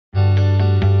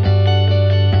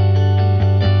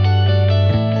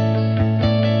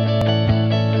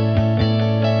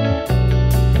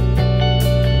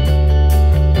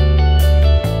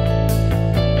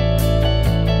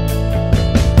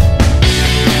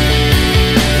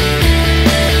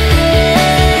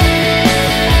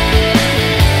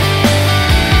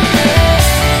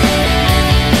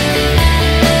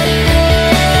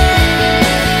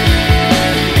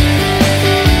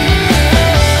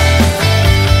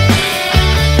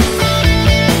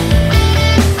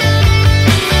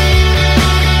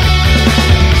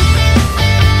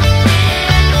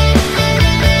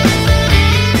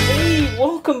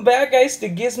to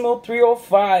Gizmo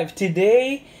 305.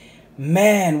 Today,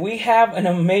 man, we have an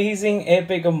amazing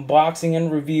epic unboxing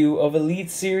and review of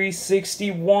Elite Series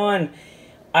 61.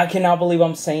 I cannot believe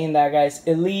I'm saying that, guys.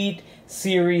 Elite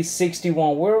Series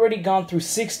 61. We're already gone through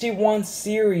 61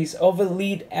 series of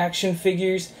Elite action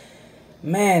figures.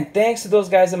 Man, thanks to those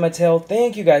guys at Mattel.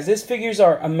 Thank you, guys. These figures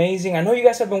are amazing. I know you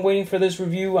guys have been waiting for this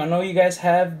review. I know you guys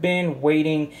have been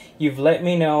waiting. You've let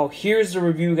me know. Here's the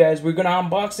review, guys. We're going to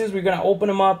unbox this. We're going to open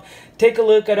them up. Take a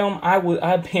look at them.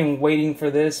 I've been waiting for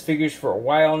this figures for a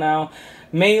while now.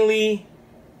 Mainly,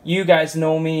 you guys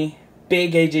know me.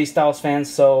 Big AJ Styles fan.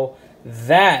 So,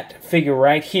 that figure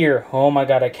right here. Oh my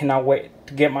god, I cannot wait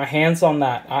to get my hands on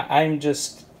that. I'm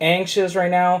just anxious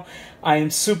right now. I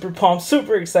am super pumped,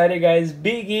 super excited, guys.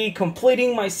 Big E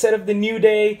completing my set of the New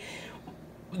Day.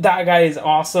 That guy is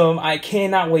awesome. I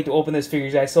cannot wait to open this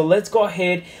figure, guys. So let's go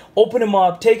ahead, open them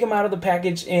up, take them out of the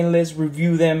package, and let's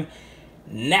review them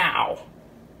now.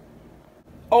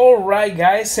 Alright,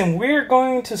 guys, and we're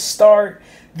going to start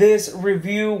this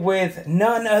review with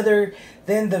none other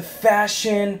than the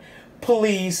Fashion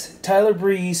Police, Tyler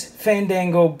Breeze,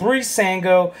 Fandango,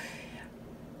 Breezango.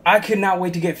 I could not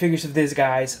wait to get figures of this,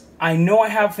 guys. I know I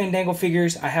have Fandango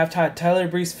figures, I have Tyler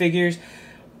Breeze figures,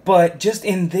 but just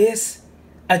in this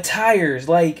attires,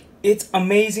 like, it's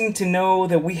amazing to know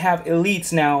that we have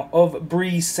elites now of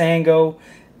Breezango,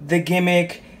 the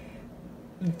gimmick.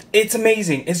 It's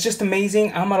amazing. It's just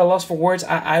amazing. I'm at a loss for words.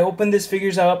 I opened these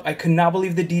figures up. I could not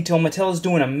believe the detail. Mattel is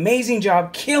doing an amazing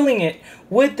job killing it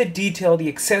with the detail, the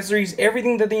accessories,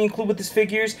 everything that they include with these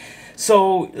figures.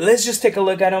 So let's just take a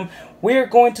look at them. We're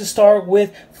going to start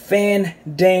with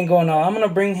Fandango. Now I'm going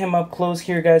to bring him up close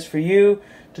here, guys, for you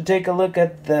to take a look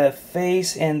at the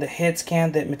face and the head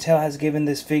scan that Mattel has given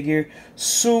this figure.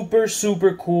 Super,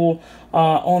 super cool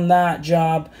on that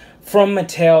job from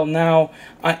Mattel. Now,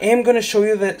 I am going to show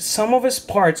you that some of his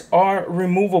parts are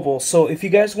removable. So if you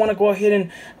guys want to go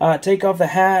ahead and take off the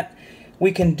hat,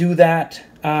 we can do that.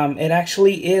 It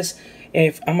actually is,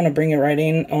 if I'm going to bring it right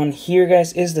in on here,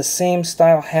 guys, is the same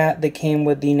style hat that came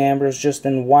with Dean Ambrose, just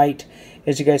in white,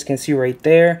 as you guys can see right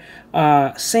there.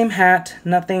 Same hat,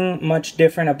 nothing much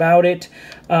different about it.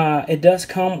 It does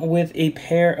come with a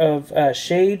pair of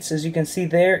shades, as you can see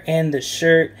there, and the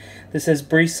shirt. This says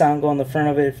Breezango on the front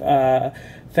of it.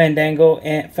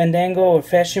 Fandango or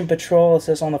Fashion Patrol, it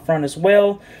says on the front as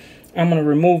well. I'm going to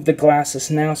remove the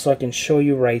glasses now so I can show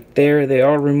you right there. They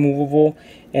are removable.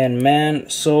 And man,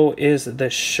 so is the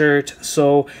shirt.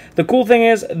 So the cool thing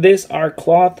is, these are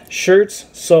cloth shirts.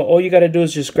 So all you got to do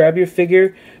is just grab your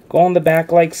figure, go on the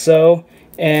back like so,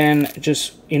 and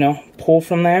just, you know, pull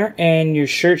from there, and your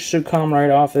shirt should come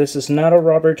right off. This is not a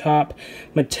rubber top.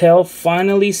 Mattel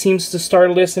finally seems to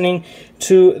start listening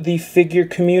to the figure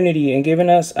community and giving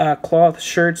us cloth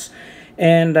shirts.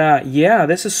 And yeah,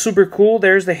 this is super cool.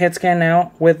 There's the head scan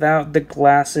now without the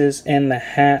glasses and the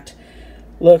hat.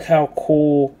 Look how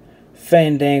cool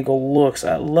Fandango looks.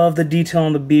 I love the detail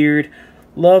on the beard.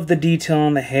 Love the detail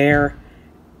on the hair.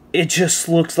 It just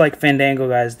looks like Fandango,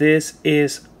 guys. This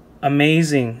is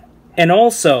amazing. And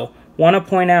also, want to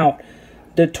point out,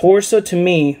 the torso, to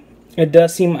me, it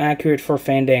does seem accurate for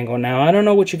Fandango. Now, I don't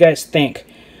know what you guys think,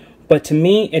 but to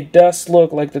me, it does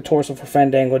look like the torso for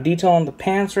Fandango. Detail on the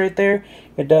pants right there.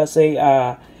 It does say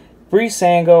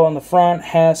Breezango on the front,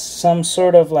 has some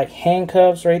sort of like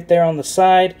handcuffs right there on the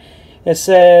side. It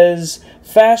says,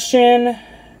 fashion,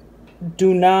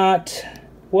 do not,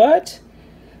 what?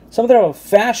 Something about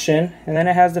fashion, and then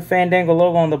it has the Fandango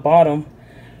logo on the bottom.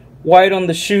 White on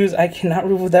the shoes. I cannot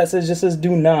read what that says. It just says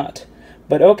do not.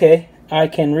 But okay, I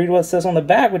can read what it says on the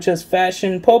back, which is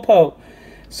Fashion Popo.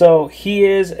 So he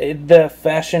is the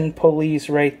Fashion Police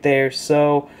right there.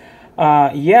 So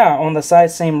yeah, on the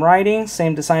side, same writing,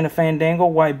 same design of Fandango.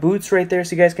 White boots right there,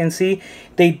 so you guys can see.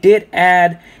 They did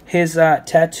add his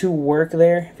tattoo work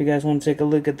there. If you guys want to take a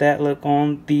look at that, look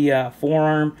on the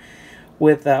forearm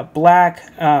with black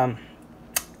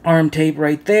arm tape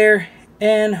right there.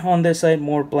 And on this side,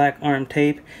 more black arm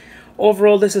tape.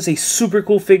 Overall, this is a super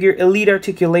cool figure. Elite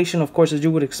articulation, of course, as you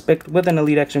would expect with an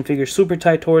Elite action figure. Super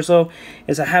tight torso.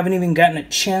 As I haven't even gotten a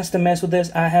chance to mess with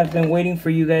this, I have been waiting for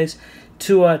you guys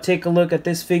to take a look at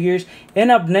these figures.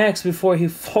 And up next, before he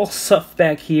falls off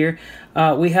back here,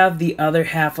 we have the other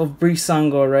half of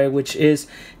Breezango, right, which is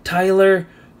Tyler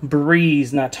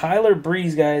Breeze. Now, Tyler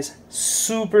Breeze, guys,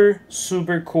 super,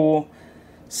 super cool.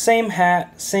 Same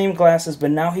hat, same glasses, but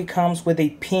now he comes with a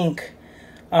pink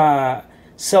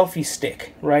selfie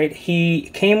stick, right?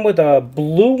 He came with a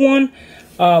blue one,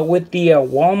 with the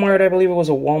Walmart, I believe it was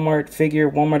a Walmart figure,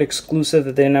 Walmart exclusive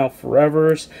that they're now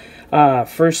Forever's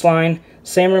first line.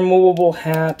 Same removable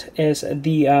hat as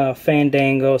the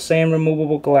Fandango, same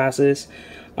removable glasses.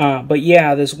 But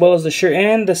yeah, as well as the shirt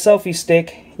and the selfie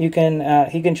stick, you can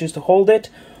he can choose to hold it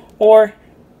or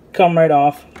come right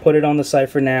off, put it on the side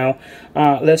for now.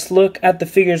 Let's look at the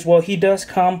figures. Well, he does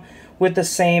come with the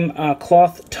same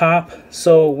cloth top,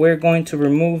 so we're going to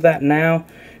remove that now,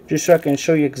 just so I can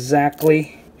show you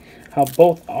exactly how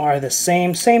both are the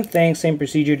same thing, same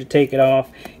procedure to take it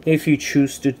off if you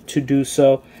choose to do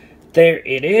so. There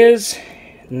it is.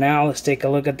 Now let's take a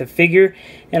look at the figure,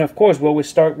 and of course, well, we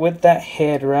start with that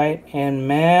head, right? And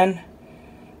man,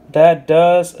 that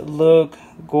does look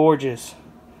gorgeous.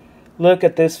 Look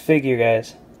at this figure,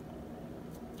 guys.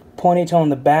 Ponytail on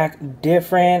the back,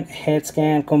 different head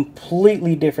scan,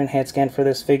 completely different head scan for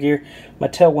this figure.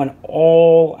 Mattel went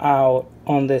all out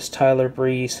on this Tyler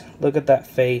Breeze. Look at that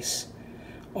face.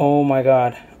 Oh my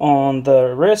god. On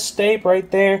the wrist tape right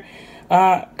there,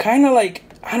 kind of like,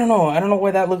 I don't know why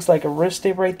that looks like a wrist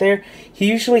tape right there. He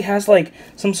usually has like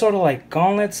some sort of like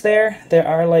gauntlets there that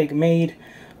are like made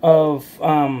of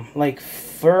like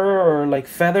fur or like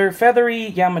feathery,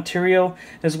 yeah, material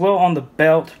as well on the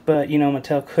belt, but you know,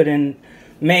 Mattel couldn't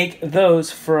make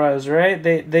those for us, right?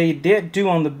 They did do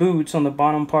on the boots, on the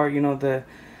bottom part, you know, the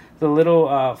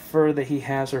little fur that he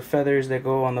has, or feathers that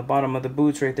go on the bottom of the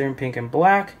boots right there in pink and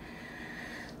black.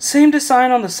 Same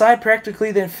design on the side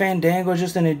practically than Fandango,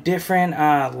 just in a different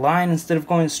line. Instead of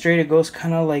going straight, it goes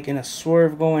kind of like in a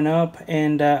swerve going up.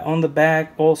 And on the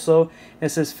back also, it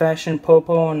says Fashion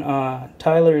Popo and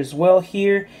Tyler as well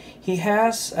here. He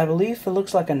has, I believe it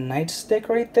looks like a nightstick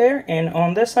right there. And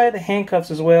on this side, the handcuffs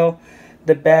as well.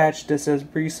 The badge that says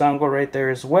Breezango right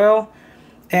there as well.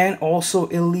 And also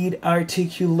elite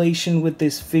articulation with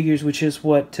these figures, which is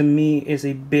what to me is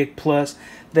a big plus.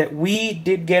 That we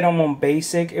did get them on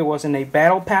basic. It wasn't a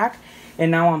battle pack. And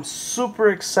now I'm super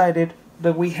excited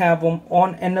that we have them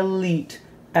on an elite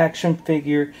action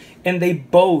figure. And they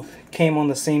both came on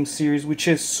the same series, which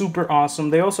is super awesome.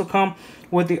 They also come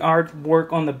with the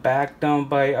artwork on the back done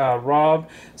by Rob.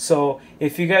 So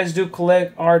if you guys do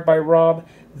collect art by Rob,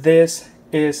 this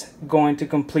is going to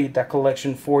complete that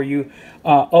collection for you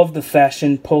of the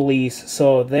Fashion Police.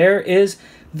 So there is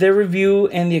the review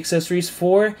and the accessories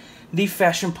for the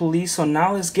Fashion Police. So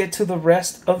now let's get to the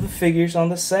rest of the figures on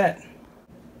the set.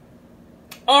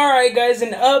 Alright guys,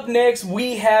 and up next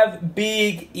we have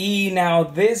Big E. Now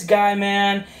this guy,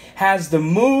 man, has the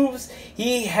moves,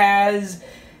 he has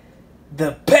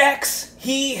the pecs,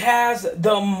 he has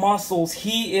the muscles.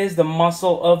 He is the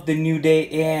muscle of the New Day,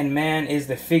 and man, is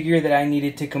the figure that I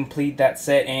needed to complete that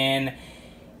set. And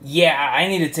yeah, I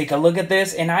need to take a look at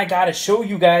this, and I gotta show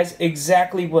you guys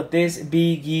exactly what this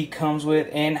Big E comes with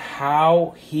and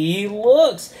how he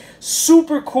looks.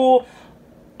 Super cool.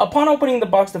 Upon opening the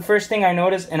box, the first thing I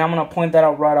noticed, and I'm gonna point that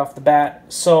out right off the bat,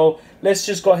 so let's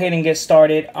just go ahead and get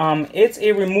started. It's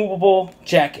a removable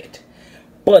jacket,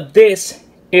 but this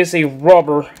is a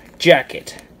rubber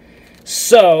jacket.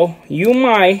 So you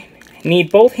might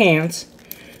need both hands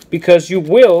because you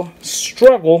will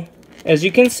struggle, as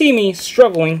you can see me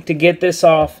struggling to get this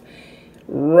off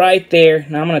right there.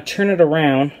 Now I'm going to turn it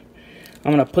around.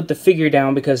 I'm going to put the figure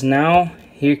down because now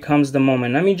here comes the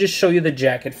moment. Let me just show you the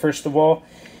jacket. First of all,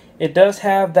 it does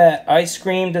have that ice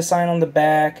cream design on the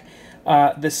back.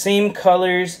 The same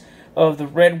colors of the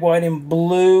red, white, and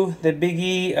blue that Big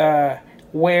E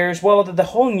wears. Well, the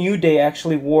whole New Day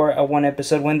actually wore one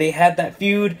episode when they had that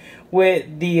feud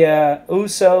with the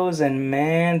Usos, and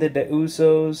man, did the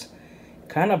Usos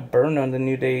kind of burned on the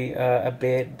New Day a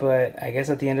bit, but I guess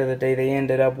at the end of the day they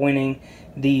ended up winning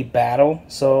the battle.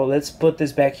 So let's put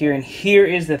this back here, and here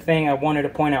is the thing I wanted to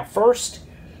point out first.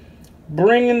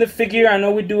 Bring in the figure. I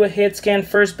know we do a head scan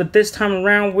first, but this time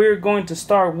around we're going to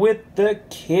start with the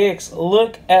kicks.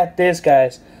 Look at this,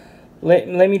 guys. Let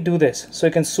me do this so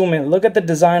you can zoom in. Look at the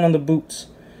design on the boots.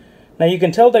 Now you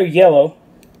can tell they're yellow,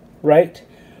 right?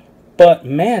 But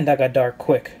man, that got dark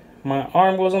quick. My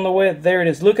arm goes on the way. There it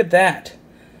is. Look at that.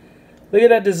 Look at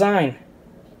that design.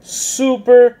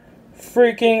 Super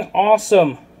freaking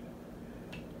awesome.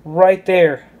 Right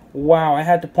there. Wow, I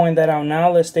had to point that out.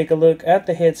 Now let's take a look at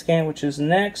the head scan, which is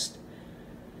next.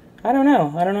 I don't know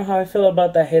how I feel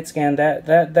about that head scan.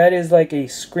 That is like a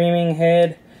screaming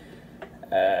head.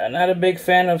 Not a big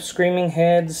fan of screaming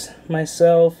heads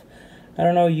myself. I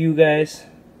don't know you guys.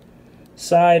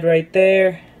 Side right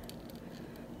there.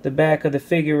 The back of the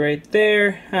figure right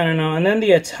there. I don't know. And then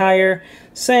the attire.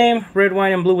 Same. Red,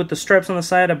 white, and blue with the stripes on the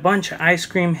side. A bunch of ice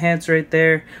cream heads right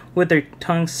there with their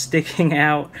tongues sticking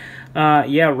out.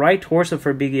 Yeah, right torso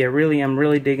for Biggie. I'm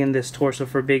really digging this torso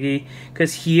for Biggie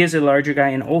because he is a larger guy,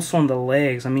 and also on the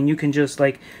legs. I mean, you can just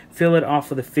like feel it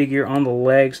off of the figure on the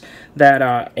legs,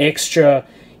 that extra,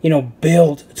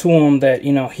 build to him that,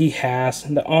 he has.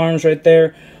 And the arms right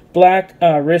there, black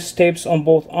wrist tapes on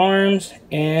both arms,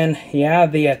 and yeah,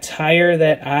 the attire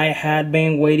that I had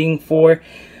been waiting for.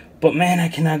 But man, I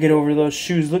cannot get over those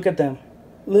shoes. Look at them.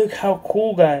 Look how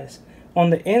cool, guys. On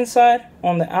the inside,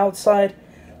 on the outside,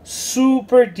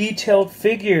 super detailed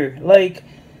figure. Like,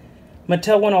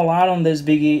 Mattel went all out on this,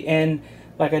 Biggie. And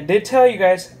like I did tell you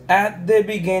guys at the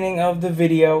beginning of the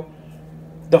video,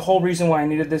 the whole reason why I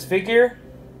needed this figure.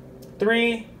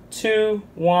 3, 2,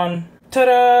 1.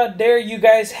 Ta-da! There you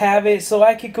guys have it. So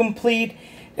I can complete,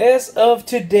 as of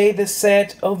today, the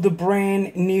set of the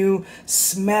brand new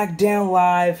SmackDown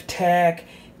Live Tag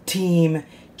Team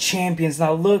Champions.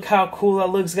 Now look how cool that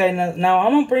looks, guys. Now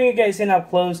I'm gonna bring you guys in up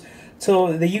close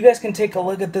so that you guys can take a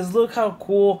look at this. Look how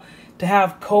cool to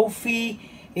have Kofi,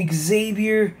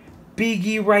 Xavier,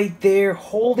 Biggie right there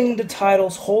holding the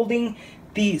titles, holding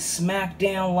the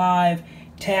SmackDown Live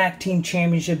Tag Team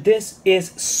Championship. This is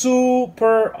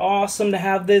super awesome to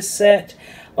have this set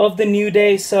of the New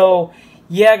Day. So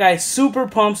yeah, guys, super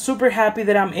pumped, super happy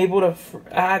that I'm able to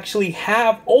actually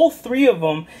have all three of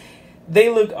them. They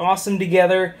look awesome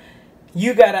together.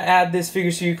 You gotta add this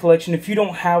figure to your collection if you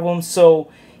don't have them.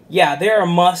 So yeah, they're a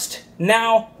must.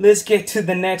 Now let's get to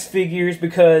the next figures,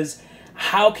 because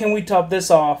how can we top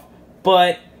this off?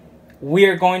 But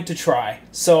we're going to try.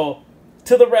 So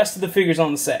to the rest of the figures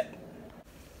on the set.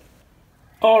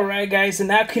 Alright guys, and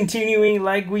now continuing,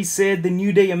 like we said, the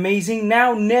New Day Amazing.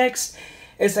 Now next,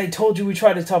 as I told you, we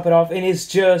try to top it off, and it's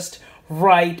just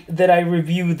right that I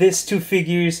review these two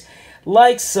figures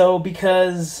like so,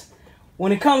 because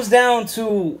when it comes down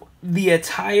to the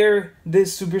attire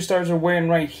these superstars are wearing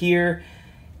right here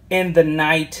in the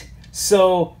night.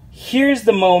 So here's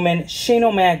the moment. Shane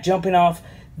O'Mac jumping off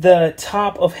the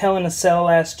top of Hell in a Cell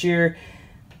last year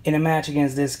in a match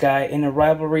against this guy, in a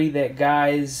rivalry that,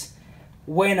 guys,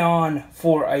 went on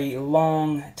for a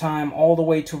long time, all the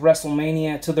way to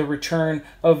WrestleMania, to the return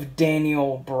of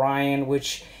Daniel Bryan,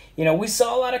 which, we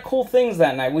saw a lot of cool things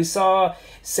that night. We saw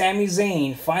Sami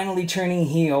Zayn finally turning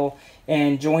heel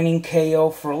and joining KO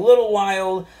for a little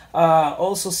while.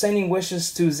 Also sending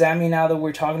wishes to Zami now that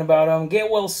we're talking about him.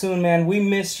 Get well soon, man. We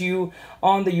miss you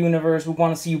on the universe. We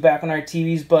want to see you back on our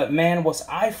TVs. But, man, was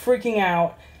I freaking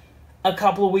out a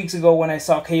couple of weeks ago when I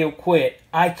saw KO quit.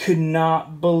 I could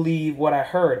not believe what I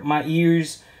heard. My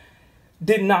ears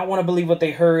did not want to believe what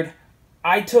they heard.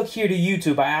 I took here to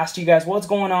YouTube. I asked you guys, what's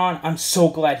going on? I'm so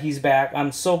glad he's back.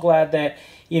 I'm so glad that,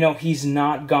 he's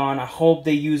not gone. I hope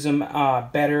they use him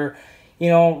better.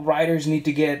 Writers need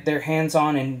to get their hands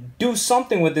on and do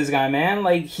something with this guy, man.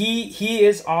 Like, he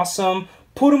is awesome.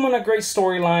 Put him on a great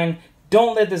storyline.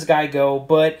 Don't let this guy go.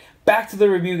 But back to the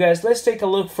review, guys. Let's take a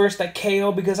look first at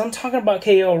KO, because I'm talking about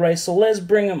KO, right? So let's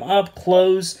bring him up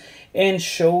close and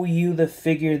show you the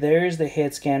figure. There's the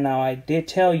head scan. Now, I did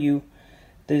tell you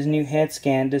this new head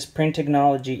scan, this print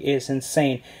technology is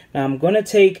insane. Now, I'm going to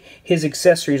take his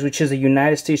accessories, which is a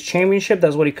United States Championship.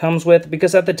 That's what he comes with,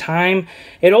 because at the time,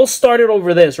 it all started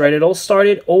over this, right? It all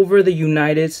started over the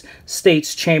United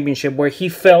States Championship, where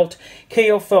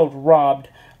KO felt robbed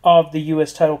of the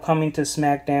U.S. title coming to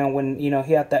SmackDown when,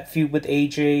 he had that feud with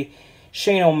AJ,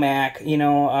 Shane O'Mac,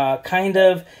 kind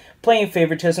of playing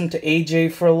favoritism to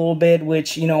AJ for a little bit,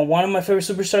 which, one of my favorite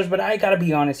superstars, but I gotta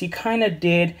be honest, he kind of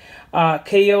did.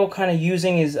 KO kind of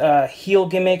using his heel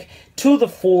gimmick to the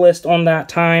fullest on that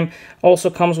time.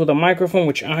 Also comes with a microphone,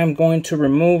 which I'm going to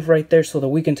remove right there so that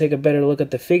we can take a better look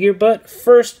at the figure. But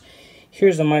first,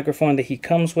 here's the microphone that he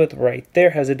comes with right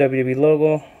there. Has a WWE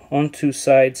logo on two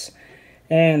sides,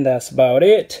 and that's about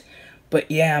it.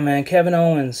 But yeah, man, Kevin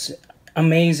Owens,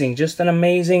 amazing. Just an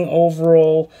amazing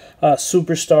overall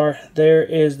superstar. There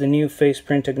is the new face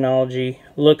print technology.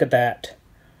 Look at that.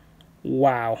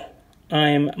 Wow.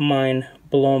 I'm mind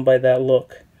blown by that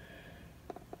look.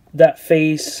 That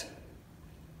face,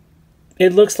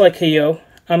 it looks like KO.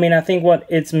 I mean, I think what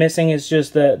it's missing is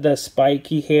just the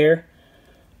spiky hair,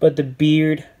 but the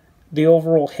beard, the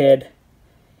overall head,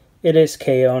 it is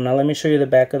KO. Now let me show you the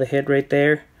back of the head right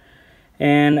there.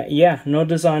 And yeah, no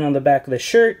design on the back of the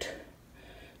shirt.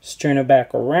 Just turn it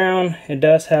back around. It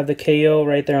does have the KO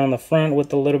right there on the front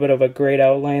with a little bit of a great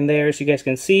outline there, as you guys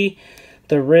can see.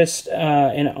 The wrist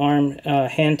and arm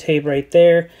hand tape right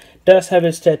there. Does have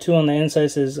his tattoo on the inside. It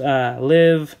says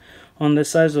live on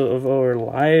this side, or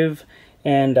live.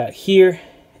 And here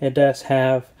it does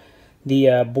have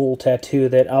the bull tattoo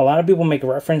that a lot of people make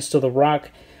reference to The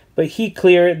Rock but he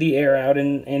cleared the air out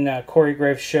in Corey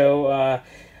Graves' show.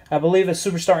 I believe it's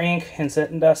Superstar Inc. and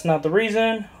said that's not the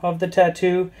reason of the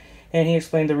tattoo, and he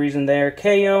explained the reason there.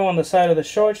 KO on the side of the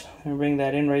shorts, and bring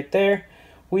that in right there.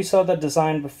 We saw that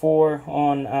design before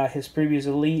on his previous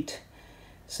Elite.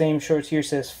 Same shorts here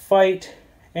says Fight,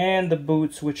 and the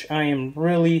boots, which I am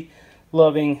really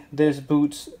loving. This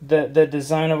boots, the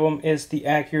design of them is the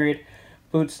accurate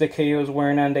boots that KO is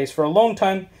wearing nowadays. For a long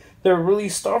time, they're really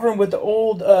stubborn with the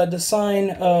old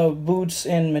design boots,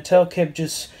 and Mattel kept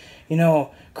just, you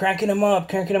know, cranking them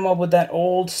up with that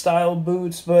old style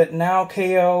boots. But now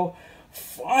KO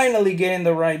finally getting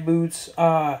the right boots.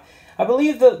 I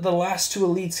believe the last two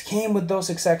Elites came with those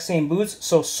exact same boots,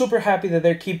 so super happy that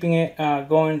they're keeping it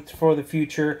going for the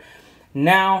future.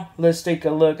 Now let's take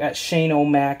a look at Shane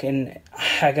O'Mac, and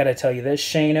I gotta tell you, this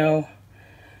Shane O,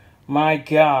 my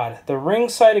God, the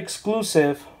ringside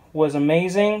exclusive was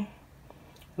amazing.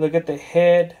 Look at the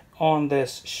head on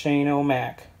this Shane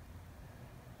O'Mac.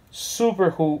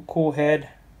 Super cool head.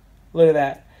 Look at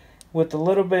that. With a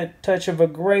little bit touch of a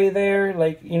gray there,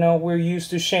 like, you know, we're used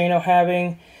to Shane O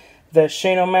having. The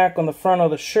Shane O'Mac on the front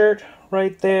of the shirt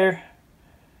right there.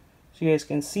 So you guys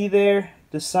can see there.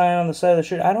 The sign on the side of the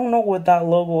shirt. I don't know what that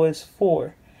logo is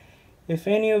for. If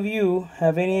any of you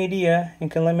have any idea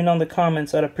and can let me know in the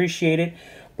comments, I'd appreciate it.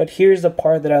 But here's the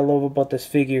part that I love about this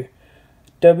figure.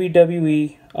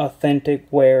 WWE Authentic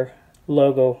Wear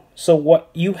logo. So what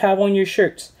you have on your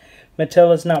shirts,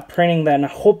 Mattel is not printing that, and I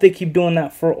hope they keep doing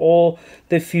that for all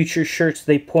the future shirts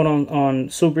they put on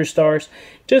Superstars.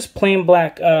 Just plain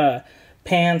black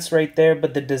pants right there,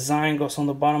 but the design goes on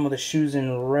the bottom of the shoes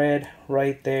in red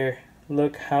right there.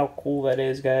 Look how cool that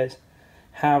is, guys.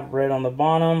 Have red on the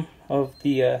bottom of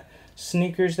the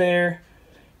sneakers there.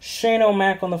 Shane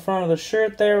O'Mac on the front of the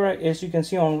shirt there, right, as you can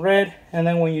see on red. And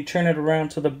then when you turn it around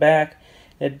to the back,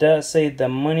 it does say the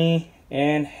Money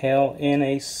in Hell in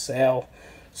a Cell.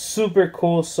 Super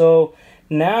cool. So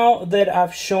now that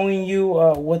I've shown you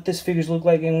what these figures look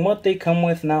like and what they come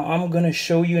with, now I'm going to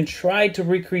show you and try to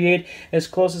recreate as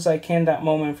close as I can that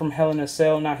moment from Hell in a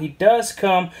Cell. Now he does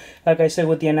come, like I said,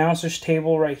 with the announcer's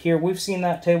table right here. We've seen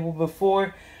that table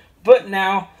before, but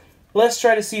now let's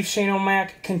try to see if Shane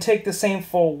O'Mac can take the same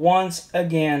fall once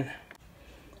again.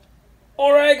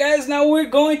 Alright guys, now we're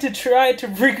going to try to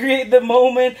recreate the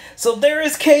moment. So there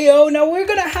is KO. Now we're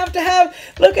going to have,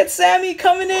 look at Sammy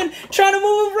coming in, trying to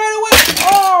move right away.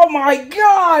 Oh my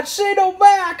God, Shane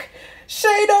O'Mac.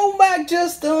 Shane O'Mac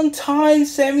just untying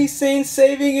Sami Zayn,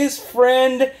 saving his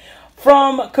friend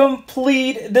from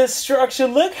complete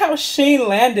destruction. Look how Shane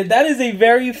landed. That is a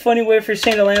very funny way for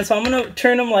Shane to land. So I'm going to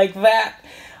turn him like that.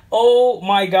 Oh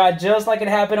my God, just like it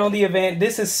happened on the event.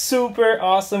 This is super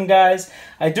awesome, guys.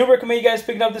 I do recommend you guys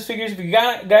picking up these figures. If you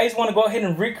guys want to go ahead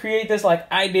and recreate this like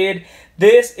I did,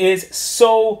 this is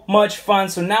so much fun.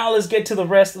 So now let's get to the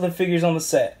rest of the figures on the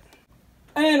set.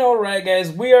 And alright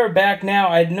guys, we are back now.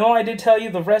 I know I did tell you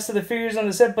the rest of the figures on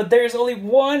the set, but there's only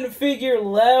one figure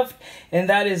left, and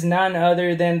that is none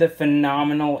other than the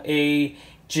phenomenal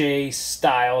AJ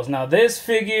Styles. Now this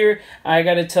figure, I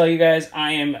gotta tell you guys,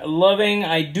 I am loving.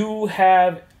 I do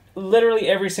have literally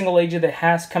every single AJ that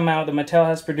has come out that Mattel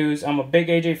has produced. I'm a big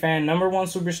AJ fan, #1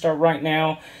 superstar right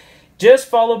now. Just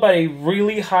followed by a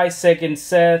really high second.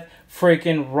 Seth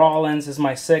freaking Rollins is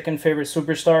my second favorite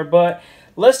superstar. But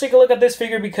let's take a look at this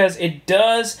figure because it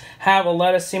does have a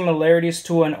lot of similarities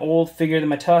to an old figure that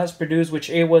Mattel has produced, which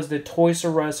it was the Toys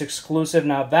R Us exclusive.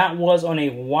 Now that was on a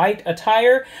white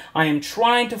attire. I am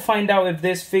trying to find out if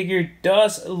this figure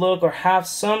does look or have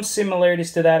some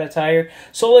similarities to that attire.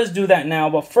 So let's do that now.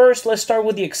 But first, let's start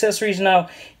with the accessories. Now,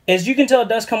 as you can tell, it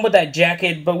does come with that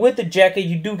jacket, but with the jacket,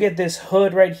 you do get this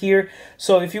hood right here.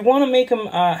 So if you want to make him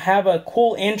have a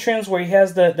cool entrance where he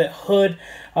has the hood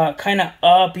kind of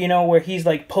up, you know, where he's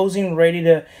like posing ready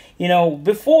to, you know,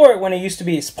 before when it used to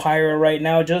be a Spyro, right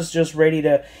now just ready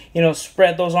to, you know,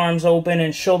 spread those arms open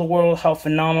and show the world how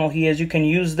phenomenal he is. You can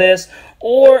use this.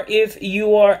 Or if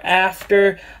you are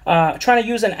after trying to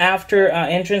use an after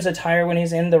entrance attire when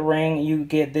he's in the ring, you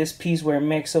get this piece where it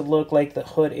makes it look like the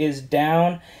hood is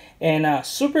down. And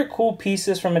super cool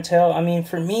pieces from Mattel. I mean,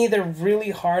 for me, they're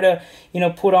really hard to, you know,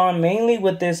 put on, mainly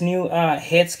with this new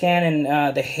head scan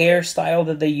and the hairstyle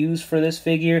that they use for this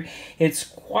figure. It's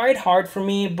quite hard for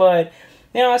me, but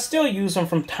you know, I still use them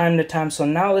from time to time. So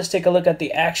now let's take a look at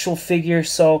the actual figure.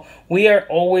 So we are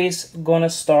always going to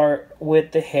start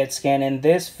with the head scan. And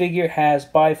this figure has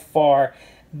by far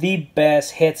the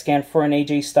best head scan for an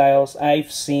AJ Styles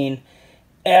I've seen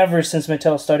ever since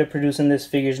Mattel started producing these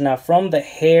figures. Now from the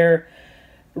hair,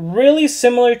 really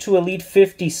similar to Elite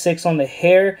 56 on the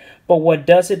hair, but what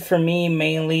does it for me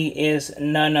mainly is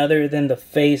none other than the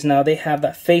face. Now they have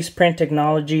that face print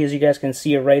technology, as you guys can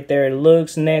see it right there. It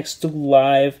looks next to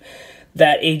live.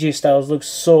 That AJ Styles looks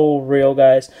so real,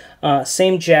 guys.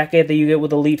 Same jacket that you get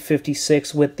with Elite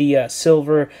 56 with the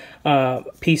silver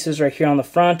pieces right here on the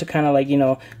front to kind of like, you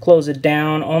know, close it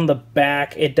down. On the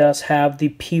back, it does have the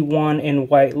P1 in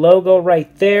white logo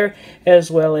right there,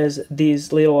 as well as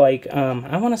these little, like,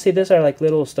 I want to say these are like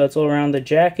little studs all around the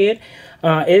jacket.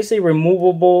 It's a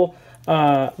removable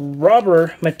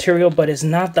rubber material, but it's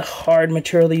not the hard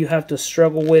material that you have to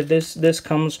struggle with. This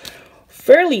comes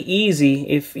fairly easy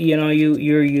if you know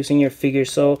you're using your figure,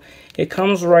 so it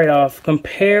comes right off.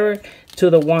 Compare to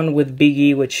the one with Big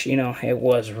E, which, you know, it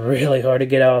was really hard to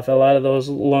get off. A lot of those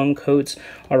long coats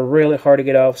are really hard to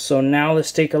get off. So now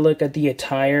let's take a look at the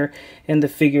attire and the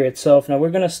figure itself. Now we're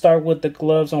going to start with the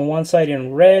gloves. On one side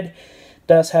in red,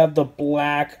 does have the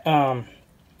black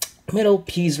middle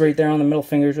piece right there on the middle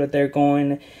fingers right there,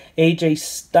 going AJ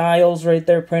Styles right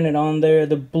there printed on there.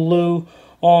 The blue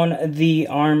on the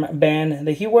armband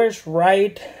that he wears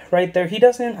right there. He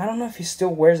doesn't, I don't know if he still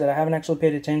wears it. I haven't actually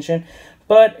paid attention,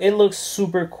 but it looks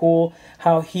super cool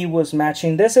how he was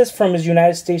matching. This is from his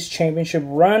United States Championship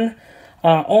run.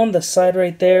 On the side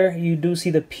right there, you do see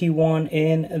the P1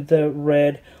 in the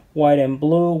red, white, and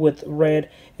blue with red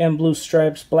and blue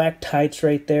stripes. Black tights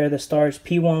right there. The Stars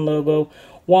P1 logo.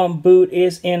 One boot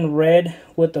is in red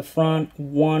with the front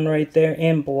one right there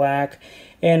in black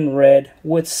and red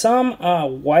with some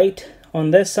white on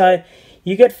this side.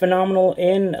 You get Phenomenal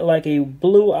in like a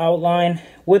blue outline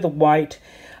with white.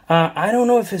 I don't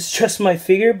know if it's just my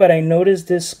figure, but I noticed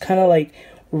this kind of like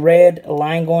red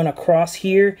line going across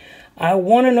here. I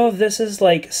want to know if this is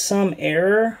like some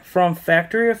error from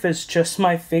factory, if it's just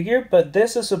my figure, but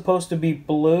this is supposed to be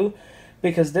blue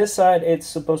because this side it's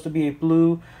supposed to be a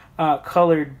blue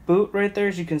colored boot right there,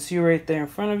 as you can see right there in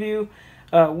front of you,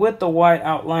 with the white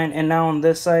outline. And now on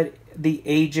this side, the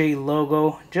AJ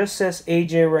logo just says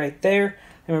AJ right there.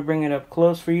 Let me bring it up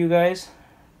close for you guys.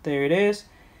 There it is,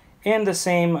 in the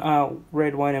same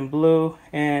red, white, and blue.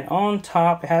 And on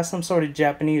top, it has some sort of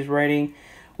Japanese writing,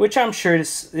 which I'm sure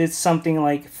it's something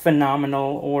like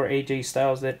Phenomenal or AJ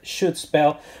Styles that should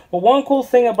spell. But one cool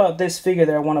thing about this figure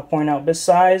that I want to point out,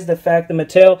 besides the fact that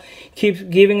Mattel keeps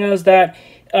giving us that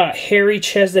hairy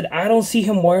chest that I don't see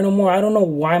him wearing no more. I don't know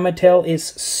why Mattel is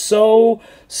so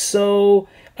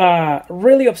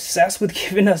really obsessed with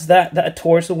giving us that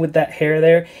torso with that hair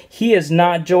there. He is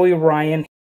not Joey Ryan.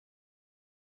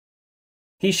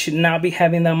 He should not be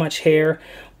having that much hair.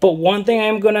 But one thing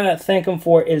I'm gonna thank him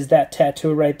for is that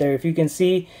tattoo right there. If you can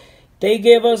see, they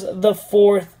gave us the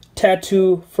 4th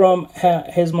tattoo from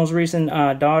his most recent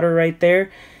daughter right there.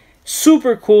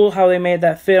 Super cool how they made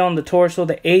that fit on the torso.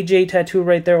 The AJ tattoo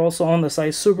right there also on the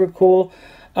side, super cool.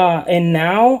 And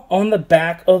now on the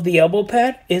back of the elbow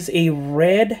pad is a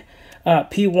red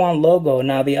P1 logo.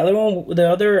 Now the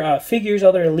other figures,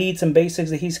 other elites and basics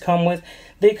that he's come with,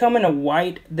 they come in a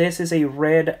white. This is a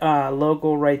red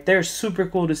logo right there. Super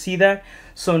cool to see that.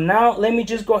 So now let me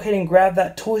just go ahead and grab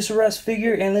that Toys R Us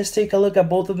figure and let's take a look at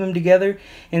both of them together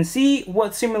and see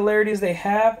what similarities they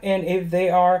have and if they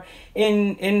are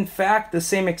in fact the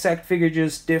same exact figure,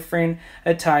 just different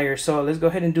attire. So let's go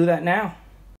ahead and do that now.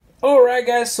 Alright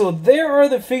guys, so there are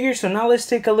the figures. So now let's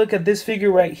take a look at this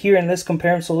figure right here and let's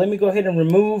compare them. So let me go ahead and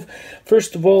remove,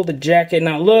 first of all, the jacket.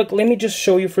 Now look, let me just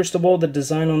show you first of all the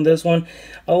design on this one.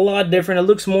 A lot different. It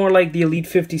looks more like the Elite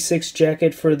 56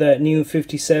 jacket for the new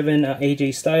 57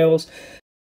 AJ Styles.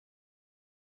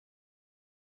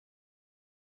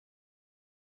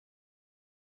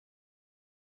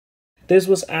 This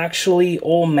was actually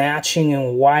all matching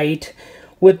in white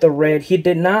with the red. He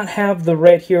did not have the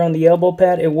red here on the elbow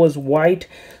pad. It was white.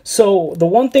 So the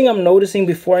one thing I'm noticing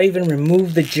before I even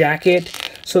remove the jacket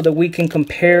so that we can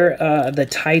compare the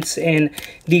tights and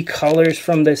the colors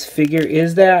from this figure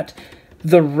is that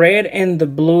the red and the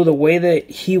blue, the way that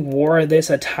he wore this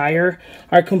attire,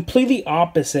 are completely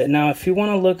opposite. Now if you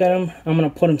want to look at them, I'm going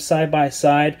to put them side by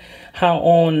side. How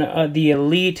on the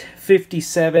Elite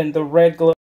 57, the red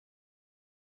glove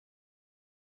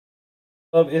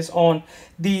is on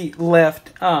the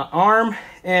left arm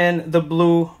and the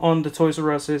blue on the Toys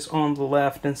R Us is on the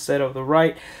left instead of the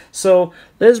right. So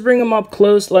let's bring them up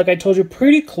close. Like I told you,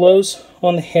 pretty close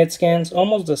on the head scans,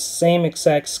 almost the same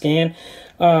exact scan.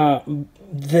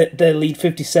 The Elite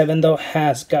 57 though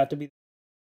has got to be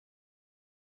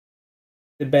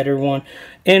the better one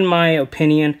in my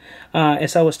opinion.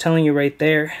 As I was telling you right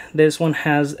there, this one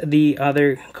has the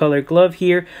other color glove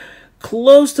here.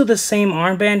 close to the same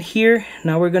armband here.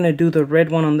 Now we're gonna do the red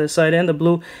one on this side and the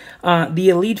blue. The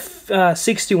Elite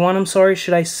 61, I'm sorry,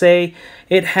 should I say,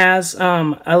 it has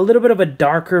a little bit of a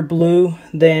darker blue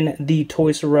than the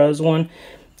Toys R Us one.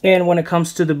 And when it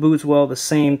comes to the boots, well, the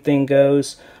same thing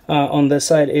goes. On this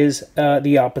side is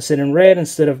the opposite in red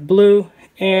instead of blue.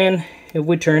 And if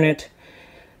we turn it,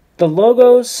 the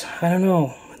logos, I don't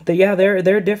know. Yeah,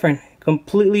 they're different,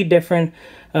 completely different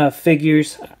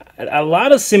figures. A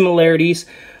lot of similarities,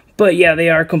 but yeah, they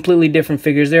are completely different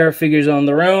figures. They are figures on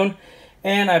their own.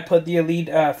 And I put the Elite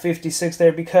 56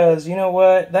 there because, you know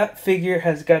what, that figure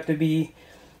has got to be,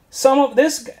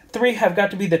 this three have got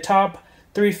to be the top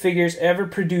 3 figures ever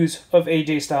produced of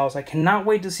AJ Styles. I cannot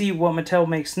wait to see what Mattel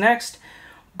makes next,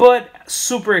 but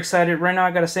super excited. Right now,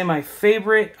 I gotta say my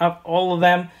favorite of all of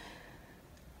them,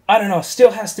 I don't know,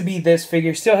 still has to be this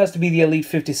figure, still has to be the Elite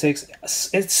 56.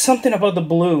 It's something about the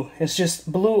blue. It's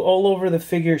just blue all over the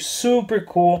figure, super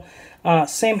cool.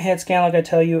 Same head scan, like I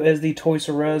tell you, as the Toys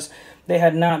R Us. They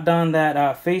had not done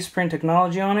that face print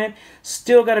technology on it.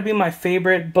 Still gotta be my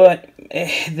favorite, but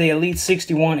the Elite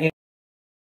 61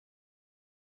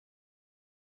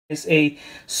 is a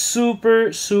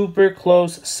super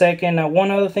close second. Now,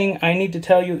 one other thing I need to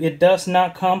tell you, it does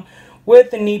not come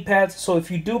with the knee pads. So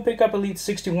if you do pick up Elite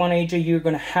 61 AJ, you're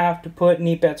going to have to put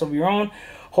knee pads of your own.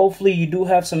 Hopefully you do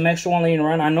have some extra one laying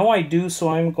around. I know I do, so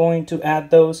I'm going to add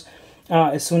those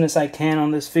as soon as I can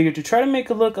on this figure to try to make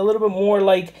it look a little bit more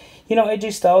like, you know,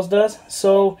 AJ Styles does.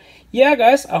 So yeah,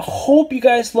 guys, I hope you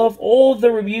guys love all of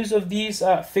the reviews of these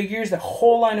figures, the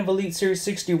whole line of Elite Series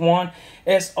 61.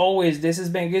 As always, this has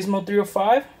been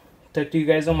Gizmo305. Talk to you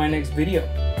guys on my next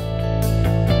video.